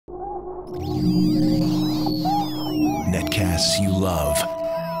Netcasts you love.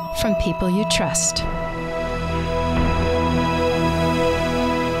 From people you trust.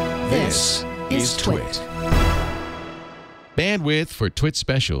 This is TWiT. Bandwidth for TWiT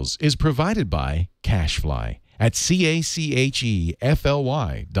specials is provided by Cashfly at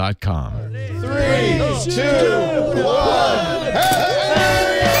CACHEFLY.com. 3, 2,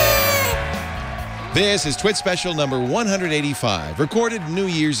 1. This is TWiT special number 185, recorded New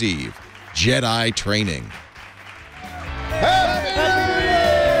Year's Eve. Jedi training. Happy New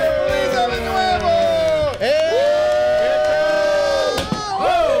Year! ¡Feliz Año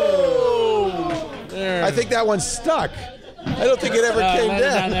Nuevo! I think that one stuck. I don't think it ever came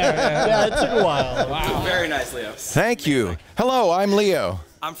down. Yeah, it took a while. Wow. Very nice, Leo. Thank you. Hello, I'm Leo.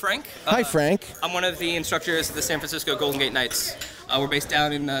 I'm Frank. Hi, Frank. I'm one of the instructors at the San Francisco Golden Gate Knights. We're based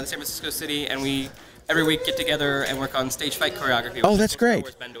down in San Francisco City, and we every week get together and work on stage fight choreography. Oh, that's great.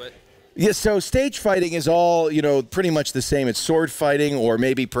 Yeah, so stage fighting is all, pretty much the same. It's sword fighting or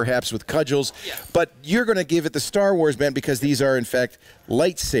maybe perhaps with cudgels. Yeah. But you're going to give it the Star Wars bent because these are, in fact,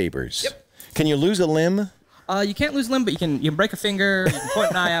 lightsabers. Yep. Can you lose a limb? You can't lose a limb, but you can break a finger, you can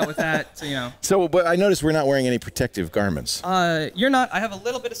point an eye out with that, so, So, but I noticed we're not wearing any protective garments. You're not. I have a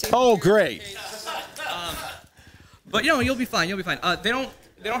little bit of safety. Oh, great. But, you'll be fine. You'll be fine. They don't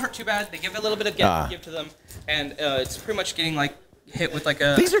hurt too bad. They give a little bit of give to them, and it's pretty much getting, hit with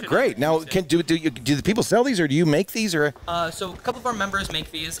a... These are great. Now, do the people sell these, or do you make these, or? So a couple of our members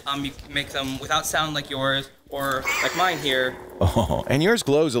make these. You can make them without sound like yours, or like mine here. Oh, and yours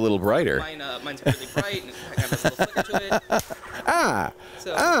glows a little brighter. Mine's really bright, and it has a little flicker to it.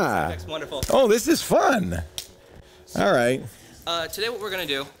 So it's wonderful. Oh, this is fun. All right. Today what we're going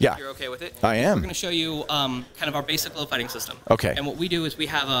to do, if you're okay with it, I am. We're going to show you kind of our basic glow fighting system. Okay. And what we do is we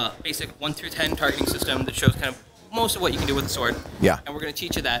have a basic 1 through 10 targeting system that shows kind of most of what you can do with a sword. Yeah. And we're going to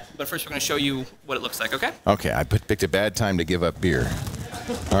teach you that, but first we're going to show you what it looks like, okay? Okay, I picked a bad time to give up beer.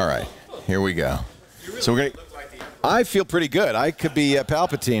 All right, here we go. So we're going to... I feel pretty good. I could be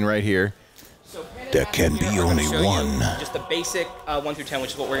Palpatine right here. There can be only one. Just the basic 1 through 10,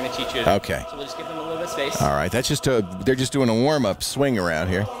 which is what we're going to teach you. Okay. So we'll just give them a little bit of space. All right, that's just they're just doing a warm-up swing around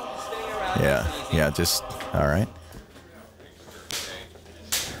here. Yeah, just, all right.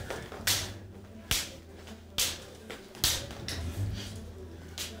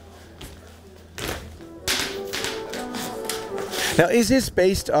 Now, is this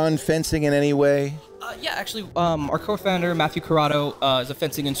based on fencing in any way? Yeah, actually, our co-founder, Matthew Corrado, is a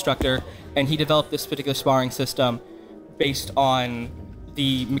fencing instructor, and he developed this particular sparring system based on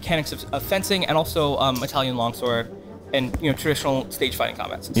the mechanics of fencing and also Italian longsword and traditional stage fighting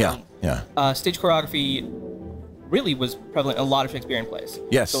combats. And yeah. Stage choreography really was prevalent in a lot of Shakespearean plays.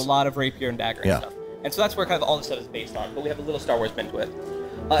 Yes. So a lot of rapier and dagger and stuff. And so that's where kind of all this stuff is based on, but we have a little Star Wars bent to it.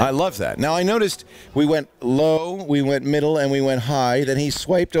 I love that. Now, I noticed we went low, we went middle, and we went high. Then he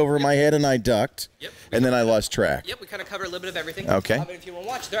swiped over my head, and I ducked. Yep. And then I lost track. Yep, we kind of cover a little bit of everything. Okay. But if you want to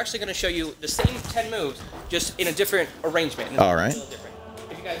watch, they're actually going to show you the same 10 moves, just in a different arrangement. All right. A little different.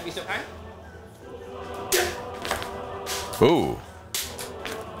 If you guys would be so kind. Ooh.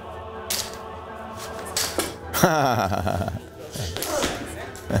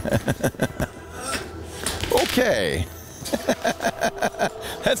 Okay.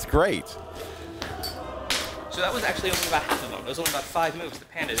 That's great. So that was actually only about half of them. It was only about 5 moves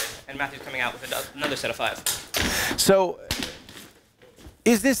that Panda did, and Matthew's coming out with another set of 5. So,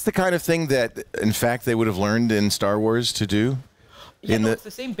 is this the kind of thing that, in fact, they would have learned in Star Wars to do? Yeah, it's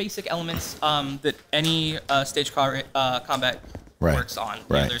the same basic elements that any stage combat works on.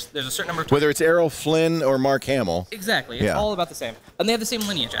 Right. There's a certain number of... Whether it's Errol Flynn or Mark Hamill. Exactly. It's all about the same. And they have the same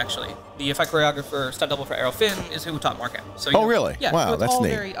lineage, actually. The effect choreographer, stunt double for Errol Flynn, is who taught Mark Hamill. So, really? Yeah, wow, so it's that's all neat.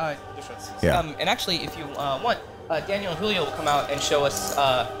 Very different. Yeah. And actually, if you want, Daniel and Julio will come out and show us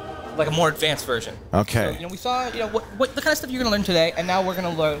like a more advanced version. Okay. So, we saw, what the kind of stuff you're going to learn today, and now we're going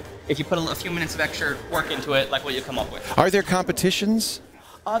to learn, if you put a few minutes of extra work into it, like what you come up with. Are there competitions?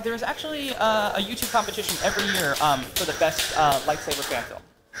 There's actually a YouTube competition every year for the best lightsaber fan film.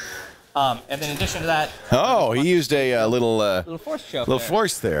 And then in addition to that... Oh, he used a little force show. Little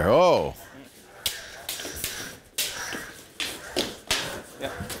force there. Oh. Yeah.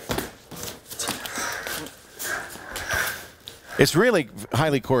 It's really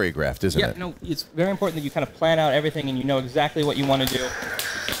highly choreographed, isn't it? Yeah, no, it's very important that you kind of plan out everything and you know exactly what you want to do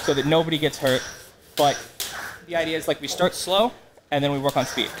so that nobody gets hurt. But the idea is we start slow and then we work on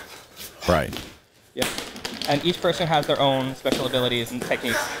speed. Right. Yep. And each person has their own special abilities and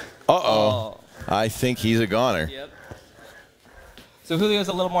techniques. Uh-oh. I think he's a goner. Yep. So Julio's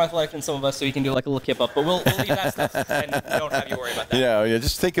a little more athletic than some of us, so he can do like a little kip up. But we'll leave that stuff and don't have you worry about that. Yeah,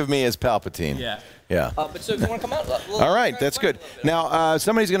 just think of me as Palpatine. Yeah. Yeah. But so if you want to come out, All right, that's good. Now,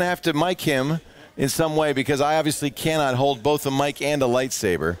 somebody's going to have to mic him in some way because I obviously cannot hold both a mic and a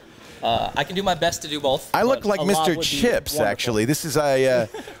lightsaber. I can do my best to do both. I look like Mr. Chips, actually. This is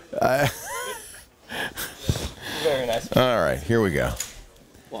Very nice. All right, here we go.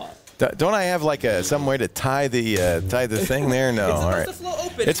 Wow. Don't I have like some way to tie the thing there? No. All right. It's flow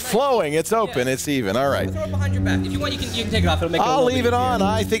open. It's flowing. It's open. Yeah. It's even. All right. Throw it behind your back. If you want, you can take it off. It'll make it a I'll little leave bit it on. easier.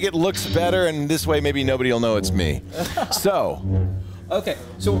 I think it looks better, and this way maybe nobody will know it's me. So. Okay,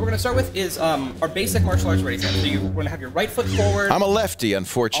 so what we're going to start with is our basic martial arts ready set. So we're going to have your right foot forward. I'm a lefty,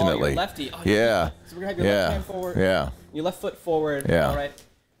 unfortunately. Oh, you're a lefty. Oh, Yeah. So we're going to have your left hand forward. Yeah. Your left foot forward. Yeah. All right.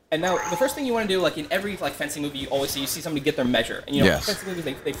 And now the first thing you want to do, like in every fencing movie, you see somebody get their measure. And Yes. fencing movies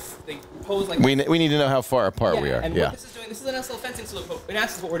they pose like. We need to know how far apart we are. And Yeah. what this is doing, this is a nice little fencing salute. But in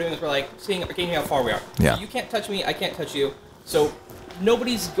essence, what we're doing is we're like gauging how far we are. Yeah. So you can't touch me. I can't touch you. So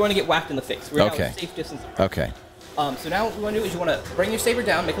nobody's going to get whacked in the face. We're now Okay. at a safe distance. Okay. So now what you want to do is you want to bring your saber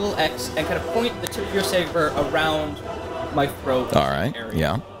down, make a little X, and kind of point the tip of your saber around my throat. All right. Area.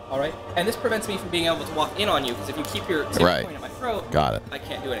 Yeah. All right. And this prevents me from being able to walk in on you because if you keep your saber pointing at my throat, Got it. I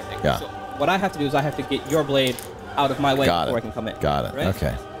can't do anything. Yeah. So what I have to do is I have to get your blade out of my way Got before it. I can come in. Got it. Right?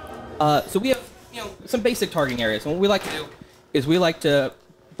 Okay. So we have some basic targeting areas, and what we like to do is we like to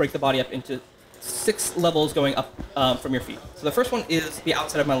break the body up into 6 levels going up from your feet. So the first one is the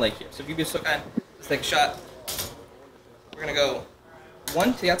outside of my leg here. So if you just let's take a shot. We're gonna go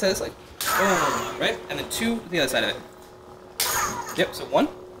 1 to the outside of this leg, boom, right, and then 2 to the other side of it. Yep. So 1,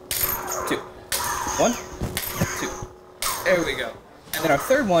 2, 1, 2. There we go. And then our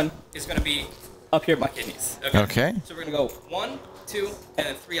third one is gonna be up here at my kidneys. Okay. So we're gonna go 1, 2, and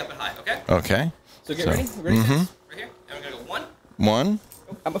then 3 up and high. Okay. Okay. So get ready. Ready? Right here. And we're gonna go 1. 1.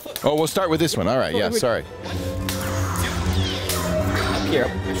 Oh, I'm a foot. Oh, we'll start with this one. All right. Yeah. Sorry. 1, 2. Up here,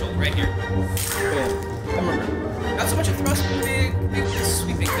 up your shoulder, right here. Good. Remember, not so much a thrust, but big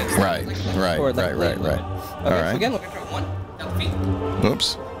sweeping things. Right. Right. Forward, like Right. a blade Right. movement. Right. Okay. All So right. again, we're gonna throw 1 down the feet.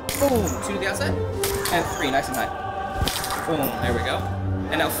 Oops. Boom. 2 to the outside, and 3 nice and high. Boom. There we go.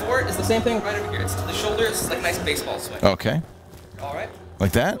 And now 4 is the same thing right over here. It's to the shoulders. It's like a nice baseball swing. Okay. All right.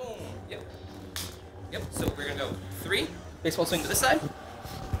 Like that. Boom. Yep. Yep. So we're gonna go 3 baseball swing to this side,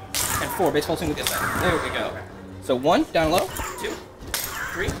 and 4 baseball swing to this side. There we go. So 1 down low, 2,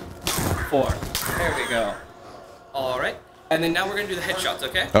 3, 4. There we go. All right. And then now we're gonna do the headshots.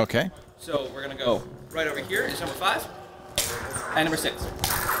 Okay. Okay. So we're gonna go right over here is number 5 and number 6.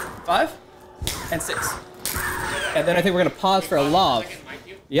 5 and 6. And then I think we're gonna pause for a lob.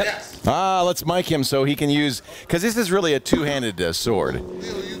 Yep. Ah, let's mic him so he can use, because this is really a two-handed sword.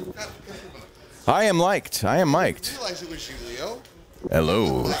 I am liked. I am mic'd.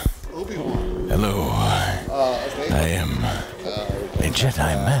 Hello. Hello. I am a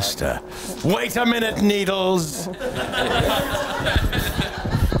Jedi Master. Wait a minute, Needles.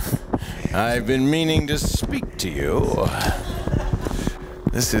 I've been meaning to speak to you.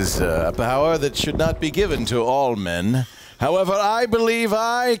 This is a power that should not be given to all men. However, I believe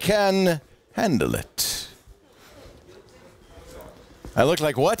I can handle it. I look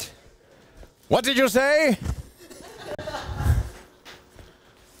like what? What did you say?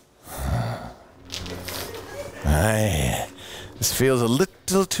 This feels a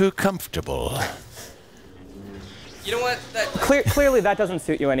little too comfortable. You know what? Clearly, that doesn't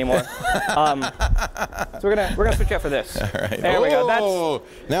suit you anymore. So we're gonna switch out for this. All right. There we go. Oh,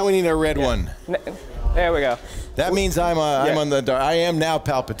 now we need a red one. There we go. That means I'm on the dark. I am now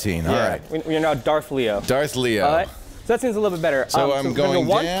Palpatine. All right. You're now Darth Leo. Darth Leo. All right. So that seems a little bit better. So I'm we're going gonna go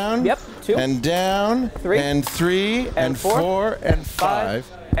 1, down. Yep. 2. And down. 3. And 3. And 4. And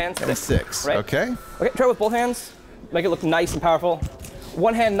 5. And 6. And 6. Right. Okay. Okay. Try it with both hands. Make it look nice and powerful.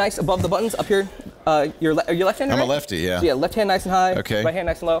 One hand nice above the buttons up here. Your left-handed. I'm right? a lefty. Yeah. So yeah, left hand nice and high. Okay. Right hand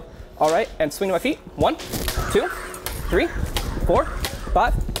nice and low. All right. And swing to my feet. 1, 2, 3, 4,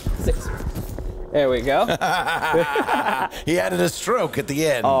 5, 6. There we go. He added a stroke at the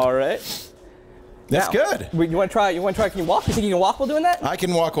end. All right. That's Now, good. You want to try? Can you walk? You think you can walk while doing that? I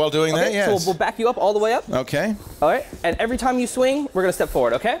can walk while doing that. Okay, Yes. So we'll back you up all the way up. Okay. All right. And every time you swing, we're gonna step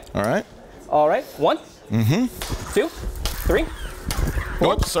forward. Okay. All right. All right. 1. 2, 3,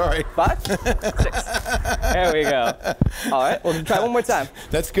 Oops, sorry. 5, 6. There we go. All right. We'll try one more time.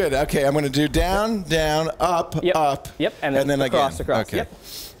 That's good. Okay, I'm going to do down, down, up, Yep. up. Yep. And then across, again. across. Okay. Yep.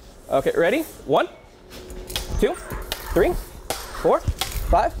 Okay. Ready? 1, 2, 3, 4,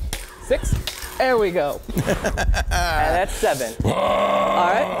 5, 6. There we go. And that's 7. All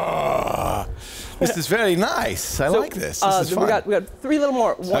right. This is very nice. I like this. This is fun. We got 3 little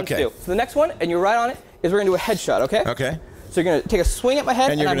more ones Okay. to do. So the next one, and you're right on it, is we're gonna do a headshot, okay? Okay. So you're gonna take a swing at my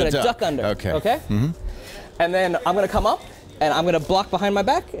head, and I'm gonna duck under. Okay. Okay? Mm-hmm. And then I'm gonna come up, and I'm gonna block behind my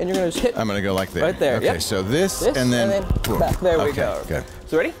back, and you're gonna just hit. I'm gonna go like that. Right there. Okay, yep. so this and then boom. back. There we Okay, go. good.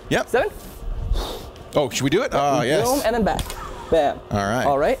 So ready? Yep. 7. Oh, should we do it? Oh, yes. Boom, and then back. Bam. All right.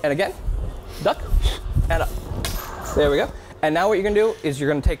 All right, and again, duck, and up. There we go. And now what you're gonna do is you're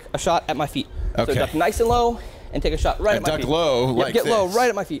gonna take a shot at my feet. Okay. So duck nice and low, and take a shot right at my duck feet. low, Yep, like get low, this. right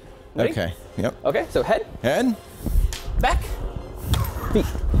at my feet. Ready? Okay. Yep. Okay, so head, Head. back, feet.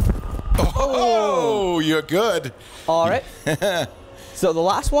 Oh, you're good. All right. So the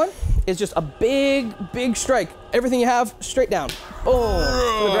last one is just a big, big strike. Everything you have, straight down. Boom,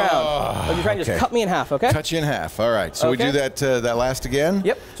 to the ground. Like you're trying to just cut me in half, okay? Cut you in half. All right. So we Okay. do that last again?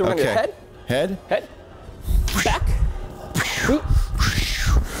 Yep. So we're gonna do head, Head. head, back, boop.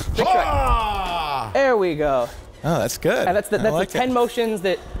 Big strike. Ah! There we go. Oh, that's good. And that's the I like 10 it. motions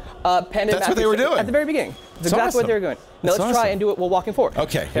that Panda and That's what Matthew they were showed doing. at the very beginning. That's It's exactly awesome. what they were doing. Now That's let's try awesome. and do it while walking forward.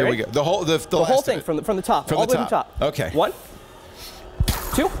 Okay, here we ready? go. The whole whole thing from the top. From all the way from the top. top. Okay. 1,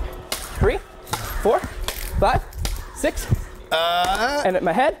 2, 3, 4, 5, 6. And at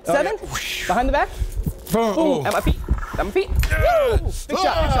my head, 7. Behind the back. Boom. Boom. At my feet. At my feet. Woo! Big shot. Big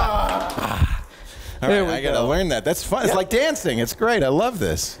shot. All There right, we I gotta go. learn that. That's fun. It's Yep. like dancing. It's great. I love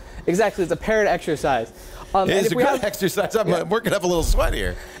this. Exactly. It's a paired exercise. And It is if a we good have, exercise. I'm working up a little sweat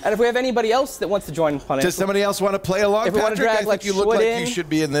here. and if we have anybody else that wants to join on it, Does somebody else want to play along? If we wanna Patrick, drag, I think like, you look Schwood like in. you should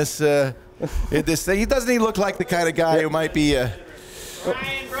be in this in this thing. Doesn't he look like the kind of guy who might be?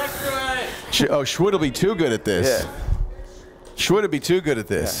 Schwood will be too good at this. Yeah. Schwood will be too good at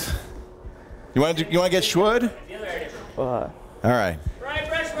this. You want to get Schwood? All right.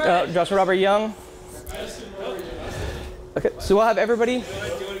 Joshua Robert Young. Okay, so we'll have everybody.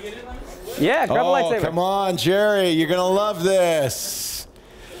 Yeah, grab a lightsaber. Come on, Jerry. You're going to love this.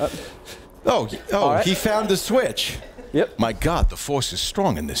 right. He found the switch. Yep. My God, the Force is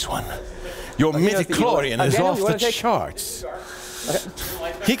strong in this one. Your knows the evil- midichlorian is Daniel, off you the wanna take- charts.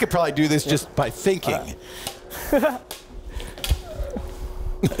 He could probably do this just by thinking.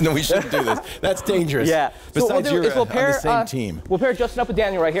 No, we shouldn't do this. That's dangerous. Yeah. So what we'll Besides, do you're is we'll pair, on the same team. We'll pair Justin up with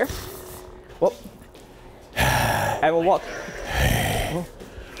Daniel right here. Well, and we'll walk.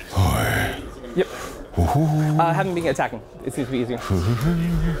 Yep. Have him begin attacking. It seems to be easier.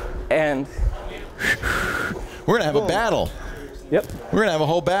 And We're going to have a battle. yep. We're going to have a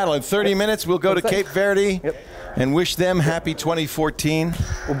whole battle. In 30 minutes, we'll go to What's that? Cape Verde Yep. and wish them happy 2014.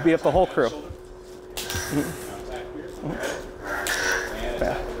 We'll beat up the whole crew.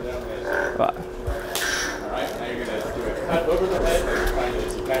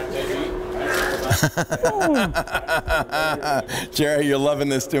 Jerry, you're loving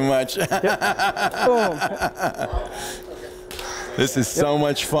this too much. Boom. This is so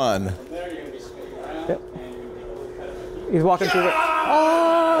much fun. He's walking through the.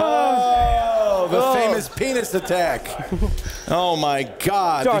 Oh, the famous penis attack. Oh my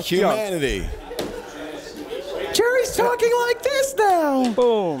God, Josh, the humanity. Jerry's talking like this now.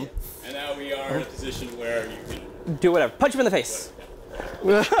 Boom. And now we are in a position where you can. Do whatever. Punch him in the face.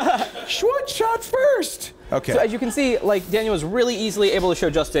 Schwood shot first. Okay. So as you can see, like Daniel was really easily able to show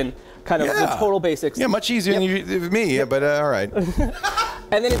Justin kind of the total basics. Yeah, much easier than me, but all right.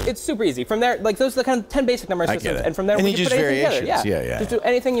 And then it's super easy. From there, like those are the kind of 10 basic number I get systems. it. And from there, And we you can use put anything variations. together. Yeah. Just do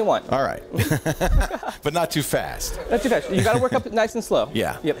anything you want. All right. But not too fast. Not too fast. You got to work up nice and slow.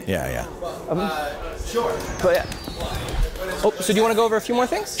 Yeah. Yep. Yeah. But yeah. Oh, so do you want to go over a few more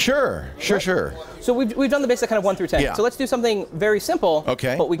things? Sure. So we've done the basic kind of 1 through 10. Yeah. So let's do something very simple.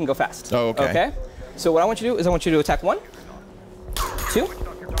 Okay. But we can go fast. Oh, okay. Okay. So what I want you to do is I want you to attack 1, 2,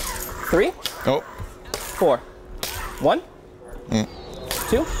 3, Oh. 4. 1,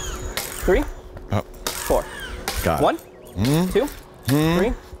 2, 3, Oh. 4. Got it. 1, 2,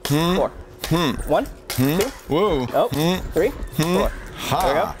 3, 4. 1, 2, Whoa. oh, 3, 4. Ha.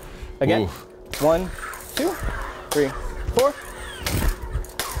 There we go. Again. Oof. 1, 2, 3, 4.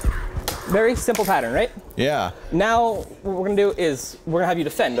 Very simple pattern, right? Yeah. Now, what we're gonna do is we're gonna have you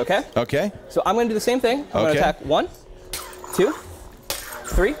defend, okay? Okay. So I'm gonna do the same thing. I'm gonna Okay. attack 1, 2,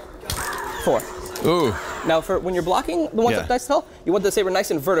 3, 4. Ooh. Now, for when you're blocking the ones Yeah. with nice tell, you want the saber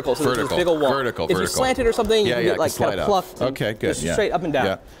nice and vertical, so there's Vertical. this big old wall. Vertical, If you're vertical. slanted or something, you Yeah, can yeah, get like slide kind of up. plucked. and Okay, good, Just yeah. straight up and down.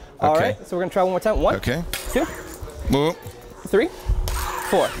 Yeah. All Okay. right. So we're gonna try one more time. 1, Okay. 2, Move. 3,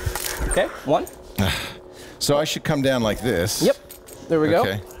 4. Okay. 1. So I should come down like this. Yep. There we go.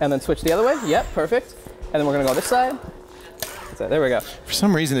 Okay. And then switch the other way. Yep. Perfect. And then we're gonna go this side. That's it. There we go. For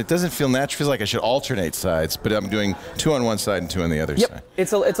some reason, it doesn't feel natural. It feels like I should alternate sides, but I'm doing 2 on one side and 2 on the other Yep. side.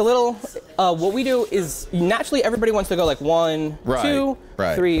 It's a little What we do is naturally everybody wants to go like 1, Right, 2,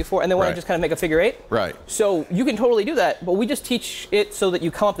 right, 3, 4, and they want right. to just kind of make a figure 8. Right. So you can totally do that, but we just teach it so that you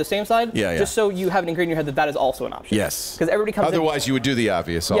come up the same side. Yeah, yeah. Just so you have an ingredient in your head that that is also an option. Yes. Because everybody comes Otherwise, you would do the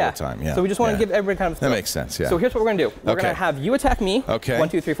obvious all the time. Yeah. So we just want yeah. to give everybody kind of. That makes sense. Yeah. So here's what we're gonna do. We're Okay. gonna have you attack me. Okay. 1,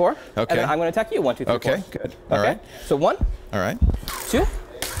 2, 3, 4. Okay. And then I'm gonna attack you. 1, 2, 3, 4. Okay. Good. Okay. All right. So 1, All right. 2,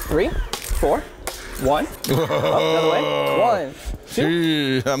 3, 4, 1. Oh, the other way. 1,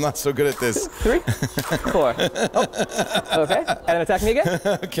 2, I'm not so good at this. 3, 4. Oh. Okay. And then attack me again.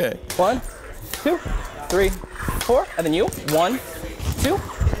 Okay. 1, 2, 3, 4. And then you. 1, 2,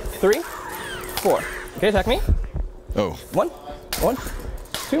 3, 4. Okay, attack me. Oh. 1,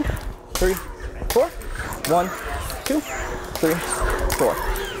 2, 3, 4. 1, 2, 3, 4.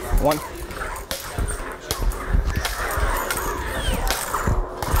 1.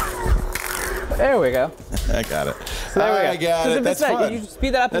 There we go. I got it. So there we go. I got So it. That's nice. fun. You speed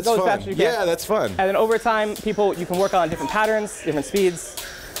that up and That's go as fun. fast as you can. Yeah, that's fun. And then over time, you can work on different patterns, different speeds,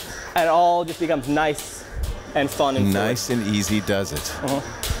 and it all just becomes nice and fun and fluid. Nice and easy does it.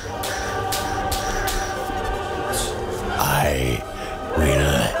 I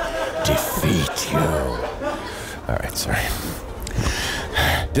will defeat you. All right, sorry.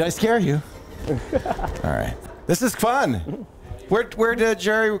 Did I scare you? All right. This is fun. Where did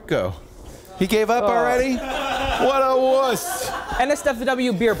Jerry go? He gave up already? What a wuss.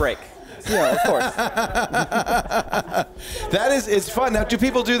 NSFW beer break. Yeah, of course. It's fun. Now, do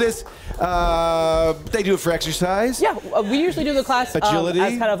people do this? They do it for exercise? Yeah, we usually do the class Agility?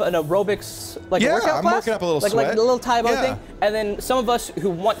 as kind of an aerobics, like Yeah, a workout I'm class. working up a little like sweat. a little Tae Bo Yeah. thing. And then some of us who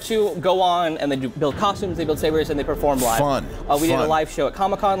want to go on and they do build costumes, they build sabers, and they perform live. Fun. We did a Fun. live show at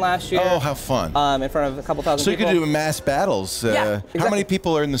Comic-Con last year. Oh, how fun. In front of a couple thousand So you people. could do mass battles. Yeah, How exactly. many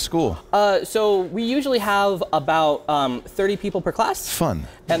people are in the school? So we usually have about 30 people per class. Fun.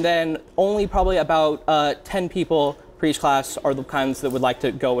 And then only probably about 10 people per each class are the kinds that would like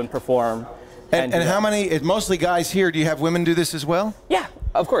to go and perform. And do how that. many, it's mostly guys here, do you have women do this as well? Yeah,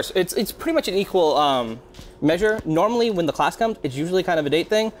 of course. It's pretty much an equal measure. Normally when the class comes, it's usually kind of a date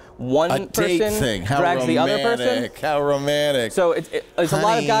thing. One A person date thing. How drags romantic. the other person. How romantic. So it's a lot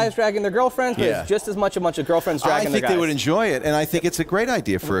Honey. of guys dragging their girlfriends, but Yeah. it's just as much a bunch of girlfriends dragging I their think guys. they would enjoy it, and I think it's a great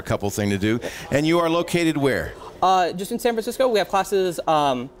idea for a couple thing to do. And you are located where? Just in San Francisco, we have classes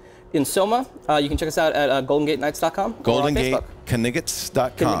in Soma. You can check us out at GoldenGateNights.com. GoldenGateKniggets.com.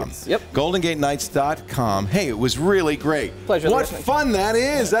 Kniggets, yep. GoldenGateNights.com. Hey, it was really great. Pleasure What listening. fun that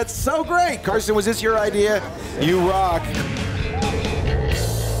is. That's so great. Carson, was this your idea? You rock.